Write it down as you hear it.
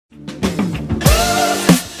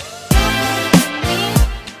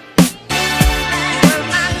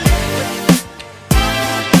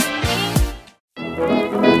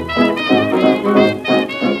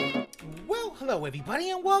everybody,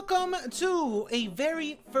 and welcome to a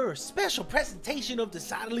very first special presentation of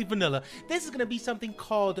Decidedly Vanilla. This is going to be something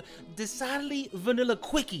called Decidedly Vanilla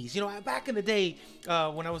Quickies. You know, back in the day,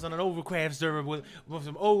 when I was on an Overcraft server with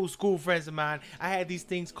some old school friends of mine, I had these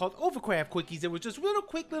things called Overcraft Quickies. They were just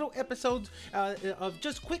quick little episodes of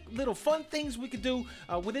just quick little fun things we could do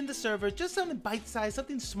within the server. Just something bite-sized,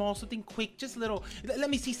 something small, something quick, just little, let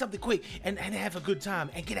me see something quick and have a good time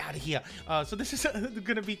and get out of here. So this is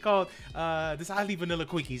going to be called Decidedly Vanilla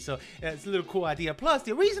Quickies. So it's a little cool idea. Plus,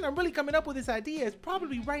 the reason I'm really coming up with this idea is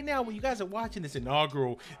probably right now when you guys are watching this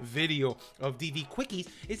inaugural video of DV Quickies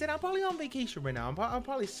is that I'm probably on vacation right now. I'm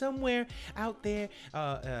probably somewhere out there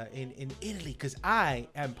in Italy because I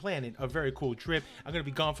am planning a very cool trip. I'm going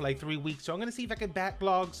to be gone for like 3 weeks. So I'm going to see if I can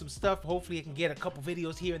backlog some stuff. Hopefully I can get a couple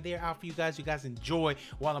videos here and there out for you guys. You guys enjoy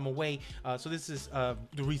while I'm away. So this is the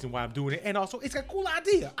reason why I'm doing it. And also it's a cool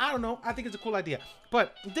idea. I don't know. I think it's a cool idea.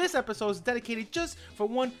 But this episode is dedicated just for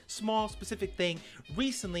one small specific thing.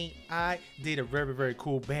 Recently, I did a very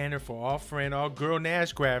cool banner for our friend, our girl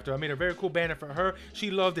Nash Crafter. I made a very cool banner for her. She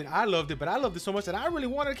loved it. I loved it, but I loved it so much that I really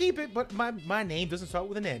wanted to keep it. But my name doesn't start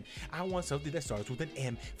with an N. I want something that starts with an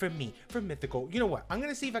M for me, for Mythical. You know what? I'm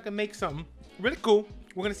gonna see if I can make something really cool.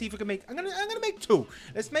 We're gonna see if we can make. I'm gonna make two.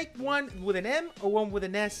 Let's make one with an M or one with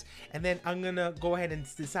an S, and then I'm gonna go ahead and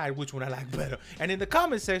decide which one I like better. And in the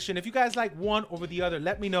comment section, if you guys like one over the other,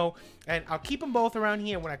 let me know, and I'll keep them both around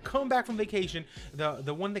here. When I come back from vacation,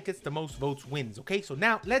 the one that gets the most votes wins. Okay, so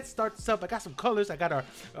now let's start this up. I got some colors. I got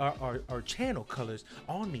our channel colors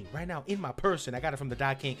on me right now in my person. I got it from the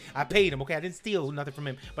Dye King. I paid him. Okay, I didn't steal nothing from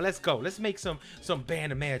him. But let's go. Let's make some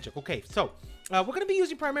band of magic. Okay, so we're gonna be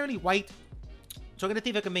using primarily white. So I'm gonna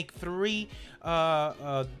see if I can make 3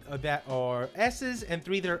 that are S's and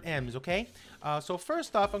 3 that are M's, okay? So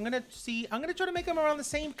first off, I'm gonna try to make them around the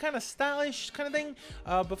same kind of stylish kind of thing.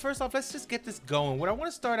 But first off, let's just get this going. What I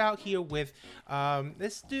want to start out here with, I'm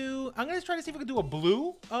gonna try to see if we can do a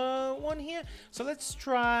blue one here. So let's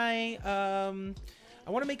try,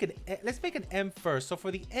 I want to make let's make an M first. So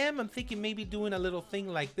for the M, I'm thinking maybe doing a little thing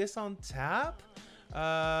like this on top,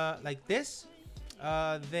 like this.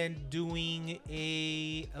 Then doing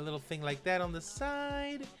a little thing like that on the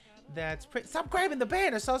side. That's pretty. Stop grabbing the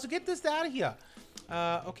banner, so get this out of here.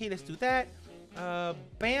 Okay, let's do that.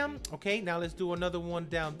 Bam. Okay, now let's do another one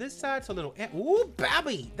down this side. So a little M. Ooh,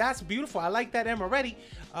 babby. That's beautiful. I like that M already.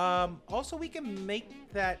 Also, we can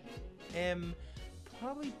make that M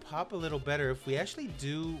probably pop a little better if we actually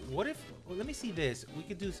do. What if? Well, let me see this. We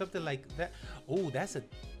could do something like that. Oh, that's a.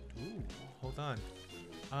 Ooh, hold on.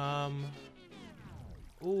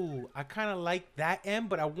 Ooh, I kind of like that M,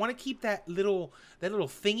 but I want to keep that little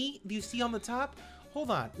thingy. Do you see on the top?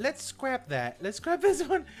 Hold on, let's scrap that. Let's scrap this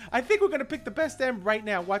one. I think we're gonna pick the best M right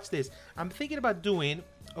now. Watch this. I'm thinking about doing.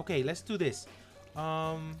 Okay, let's do this.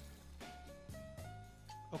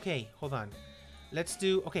 Okay, hold on. Let's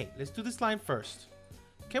do this line first.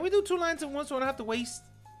 Can we do 2 lines in one so I don't have to waste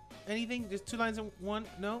anything? Just 2 lines in one?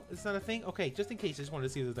 No, it's not a thing. Okay, just in case. I just wanted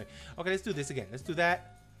to see the thing. Okay, let's do this again. Let's do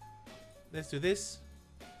that. Let's do this.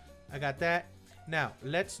 I got that. Now,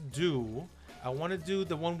 let's do, I want to do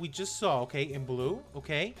the one we just saw, okay, in blue,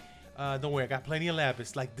 okay? Don't worry, I got plenty of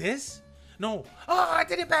lapis. Like this? No. Oh, I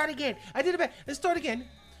did it bad again. I did it bad. Let's start again.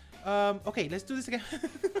 Okay, let's do this again.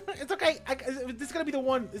 It's okay. This is going to be the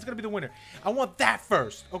one. It's going to be the winner. I want that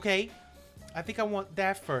first, okay? I think I want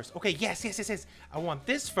that first. Okay, yes. I want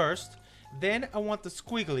this first. Then I want the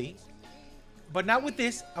squiggly. But not with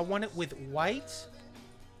this. I want it with white.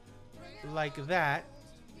 Like that.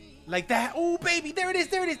 Like that. Oh, baby. There it is.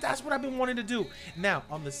 There it is. That's what I've been wanting to do. Now,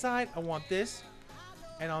 on the side, I want this.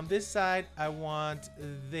 And on this side, I want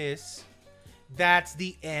this. That's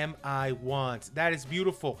the M I want. That is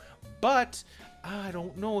beautiful. But I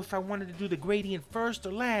don't know if I wanted to do the gradient first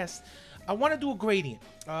or last. I want to do a gradient.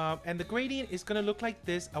 And the gradient is going to look like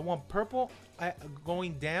this. I want purple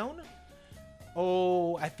going down.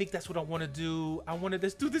 Oh, I think that's what I want to do.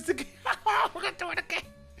 Let's do this again. We're going to do it again.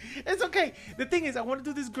 It's okay. The thing is, I want to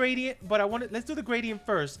do this gradient, but let's do the gradient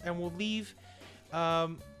first, and we'll leave that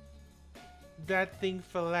thing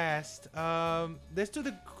for last. Let's do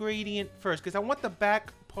the gradient first, because I want the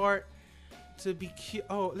back part to be cute.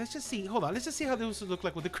 Oh, let's just see. Hold on. Let's just see how this would look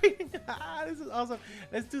like with the gradient. This is awesome.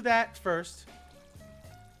 Let's do that first.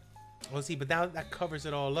 We'll see, but now that covers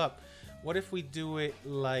it all up. What if we do it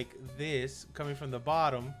like this, coming from the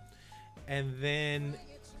bottom, and then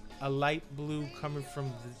a light blue coming from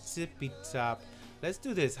the zippy top? Let's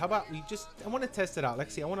do this. How about I want to test it out.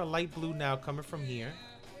 Let's see. I want a light blue now coming from here.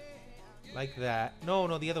 Like that.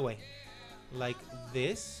 No, the other way. Like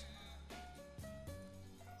this.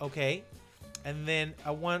 Okay. And then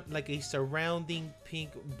I want like a surrounding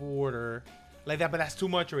pink border like that, but that's too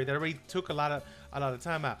much already. That already took a lot of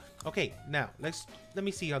time out. Okay, now let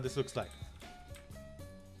me see how this looks like.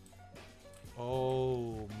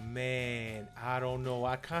 Oh man, I don't know.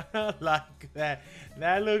 I kind of like that.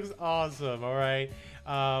 That looks awesome. All right,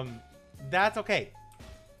 that's okay.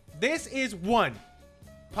 This is one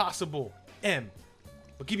possible M,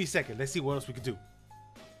 but give me a second. Let's see what else we could do.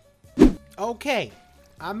 Okay,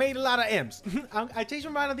 I made a lot of M's. I changed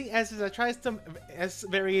my mind on the S's. I tried some S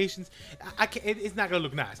variations. It's not gonna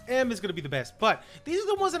look nice. M is gonna be the best, but these are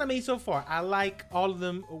the ones that I made so far. I like all of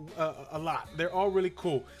them a lot. They're all really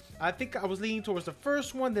cool. I think I was leaning towards the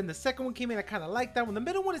first one, then the second one came in. I kind of like that one. The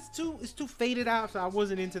middle one is too faded out, so I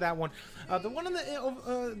wasn't into that one. The one on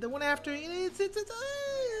the one after, it's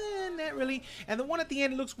not really. And the one at the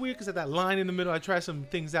end looks weird because of that line in the middle. I tried some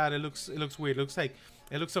things out. It looks weird.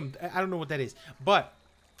 It looks some, I don't know what that is, but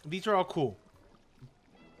these are all cool.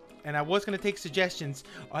 And I was gonna take suggestions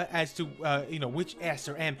as to you know, which S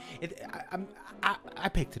or M. I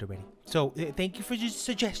picked it already. So thank you for just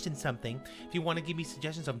suggesting something. If you want to give me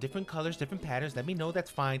suggestions of different colors, different patterns, let me know. That's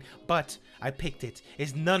fine. But I picked it.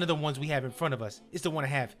 It's none of the ones we have in front of us. It's the one I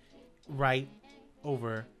have right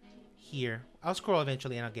over here. I'll scroll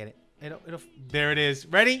eventually and I'll get it. There it is.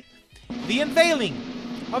 Ready? The unveiling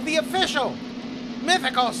of the official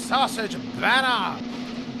Mythical Sausage banner.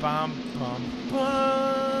 Bum, bum,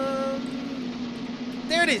 bum.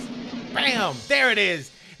 There it is. Bam. There it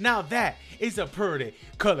is. Now that is a pretty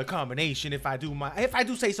color combination. If I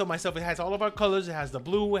do say so myself, it has all of our colors. It has the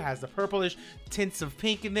blue. It has the purplish tints of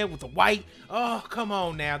pink in there with the white. Oh, come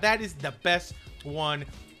on now. That is the best one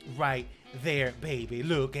right there, baby.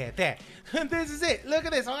 Look at that. This is it. Look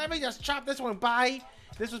at this. Let me just chop this one by.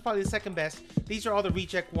 This was probably the second best. These are all the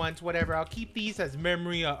recheck ones, whatever. I'll keep these as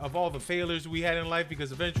memory of all the failures we had in life,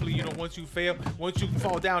 because eventually, you know, once you fail, once you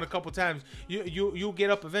fall down a couple times, you'll get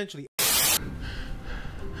up eventually.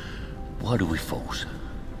 Why do we fall?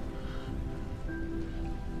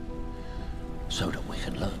 So that we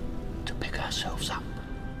can learn to pick ourselves up.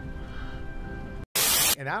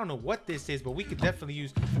 And I don't know what this is, but we could definitely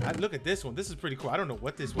use. Look at this one. This is pretty cool. I don't know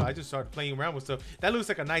what this was. I just started playing around with stuff. That looks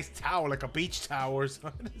like a nice tower, like a beach tower or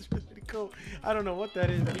something. That's pretty cool. I don't know what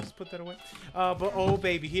that is. Let me just put that away. But oh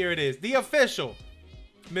baby, here it is. The official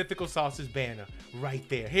Mythical Sausage banner right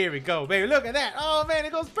there. Here we go, baby. Look at that. Oh man,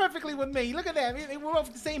 it goes perfectly with me. Look at that. We're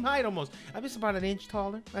both the same height almost. I'm just about an inch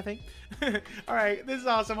taller, I think. All right, this is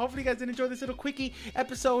awesome. Hopefully you guys did enjoy this little quickie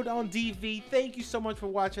episode on DV. Thank you so much for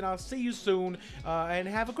watching. I'll see you soon, and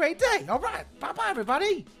have a great day. All right, bye bye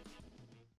everybody.